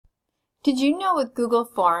Did you know with Google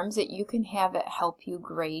Forms that you can have it help you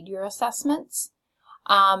grade your assessments?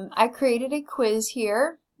 I created a quiz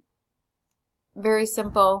here, very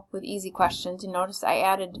simple with easy questions. You notice I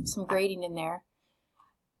added some grading in there.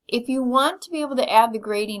 If you want to be able to add the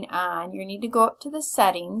grading on, you need to go up to the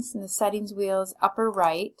settings, and the settings wheel is upper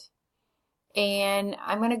right. And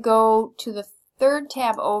I'm going to go to the third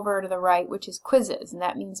tab over to the right, which is quizzes, and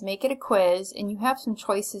that means make it a quiz, and you have some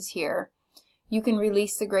choices here. You can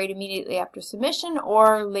release the grade immediately after submission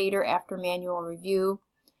or later after manual review.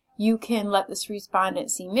 You can let this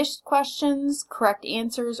respondent see missed questions, correct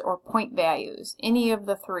answers, or point values, any of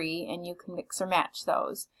the three, and you can mix or match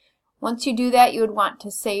those. Once you do that, you would want to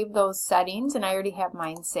save those settings, and I already have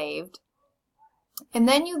mine saved. And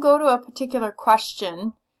then you go to a particular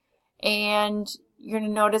question, and you're going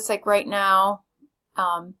to notice, like right now,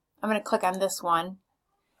 I'm going to click on this one.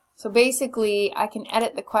 So basically, I can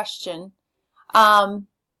edit the question.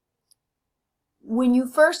 When you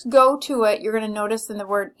first go to it, you're going to notice in the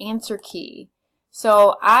word answer key.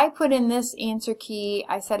 So I put in this answer key.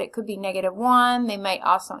 I said it could be -1. They might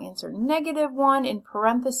also answer -1 in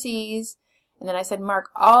parentheses. And then I said mark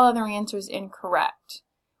all other answers incorrect.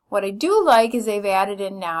 What I do like is they've added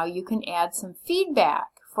in now you can add some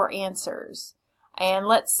feedback for answers. And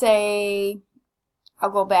let's say I'll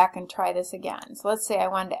go back and try this again. So let's say I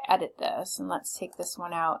wanted to edit this, and let's take this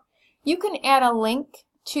one out. You can add a link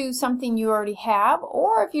to something you already have,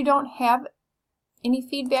 or if you don't have any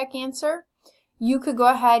feedback answer, you could go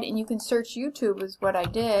ahead and you can search YouTube is what I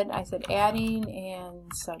did. I said adding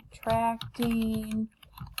and subtracting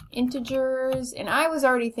integers, and I was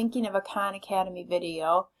already thinking of a Khan Academy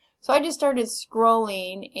video. So I just started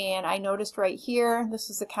scrolling, and I noticed right here, this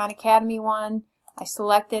is the Khan Academy one. I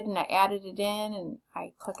selected and I added it in, and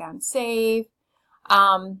I click on save.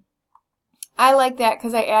 I like that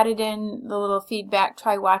because I added in the little feedback,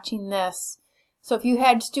 try watching this. So if you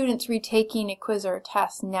had students retaking a quiz or a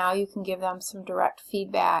test, now you can give them some direct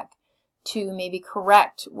feedback to maybe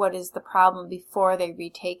correct what is the problem before they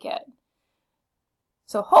retake it.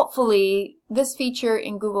 So hopefully this feature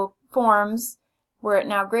in Google Forms, where it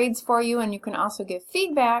now grades for you and you can also give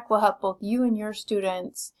feedback, will help both you and your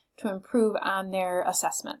students to improve on their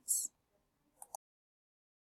assessments.